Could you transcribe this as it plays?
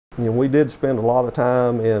we did spend a lot of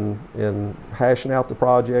time in hashing out the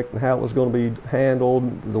project and how it was going to be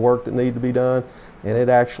handled, the work that needed to be done, and it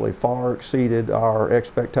actually far exceeded our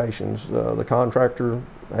expectations. The contractor,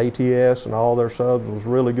 ATS, and all their subs was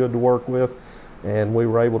really good to work with, and we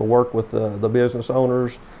were able to work with the business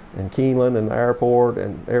owners and Keeneland and the airport,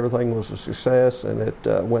 and everything was a success, and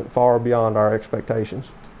it went far beyond our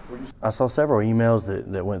expectations. I saw several emails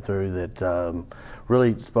that went through that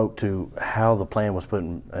really spoke to how the plan was put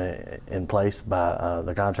in place by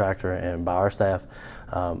the contractor and by our staff,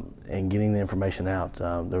 and getting the information out.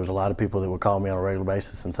 There was a lot of people that would call me on a regular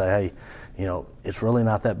basis and say, hey, it's really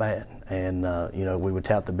not that bad. And we would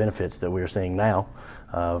tout the benefits that we are seeing now,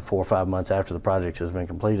 4 or 5 months after the project has been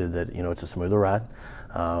completed, that it's a smoother ride.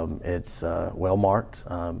 It's well marked.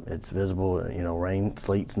 It's visible, rain,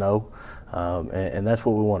 sleet, snow, and that's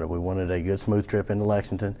what we wanted. We wanted a good, smooth trip into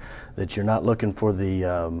Lexington, that you're not looking for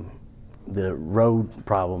the road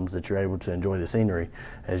problems, that you're able to enjoy the scenery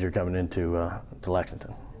as you're coming into to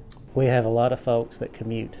Lexington. We have a lot of folks that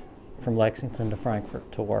commute from Lexington to Frankfort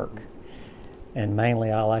to work. And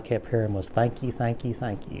mainly all I kept hearing was thank you, thank you,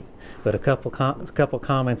 thank you. But a couple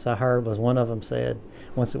comments I heard was, one of them said,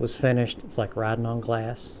 once it was finished, it's like riding on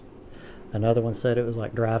glass. Another one said it was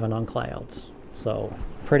like driving on clouds. So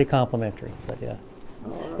pretty complimentary, but yeah,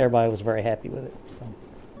 everybody was very happy with it. So.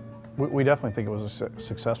 We definitely think it was a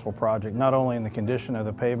successful project, not only in the condition of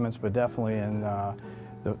the pavements, but definitely in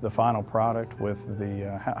the final product with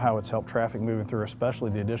how it's helped traffic moving through, especially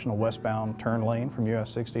the additional westbound turn lane from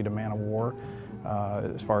US 60 to Man of War,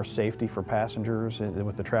 as far as safety for passengers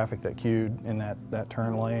with the traffic that queued in that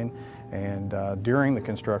turn lane. And during the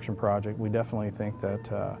construction project, we definitely think that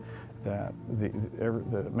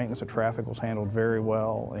the maintenance of traffic was handled very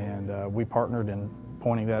well, and we partnered in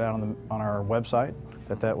pointing that out on our website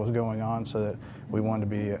that was going on, so that we wanted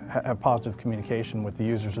to have positive communication with the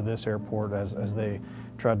users of this airport as they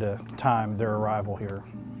tried to time their arrival here.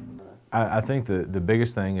 I think the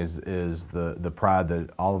biggest thing is the pride that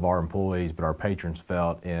all of our employees, but our patrons,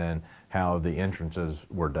 felt in how the entrances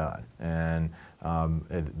were done, and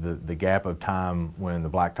the gap of time when the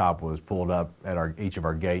blacktop was pulled up at each of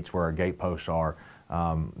our gates where our gate posts are.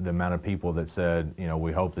 The amount of people that said,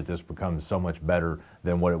 we hope that this becomes so much better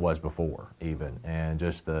than what it was before, even. And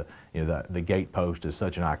just the gate post is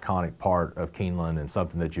such an iconic part of Keeneland and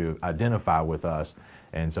something that you identify with us.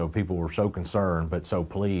 And so people were so concerned but so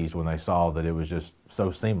pleased when they saw that it was just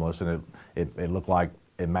so seamless, and it looked like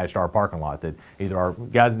it matched our parking lot, that either our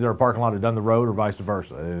guys that did our parking lot had done the road or vice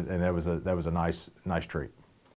versa. And that was a nice treat.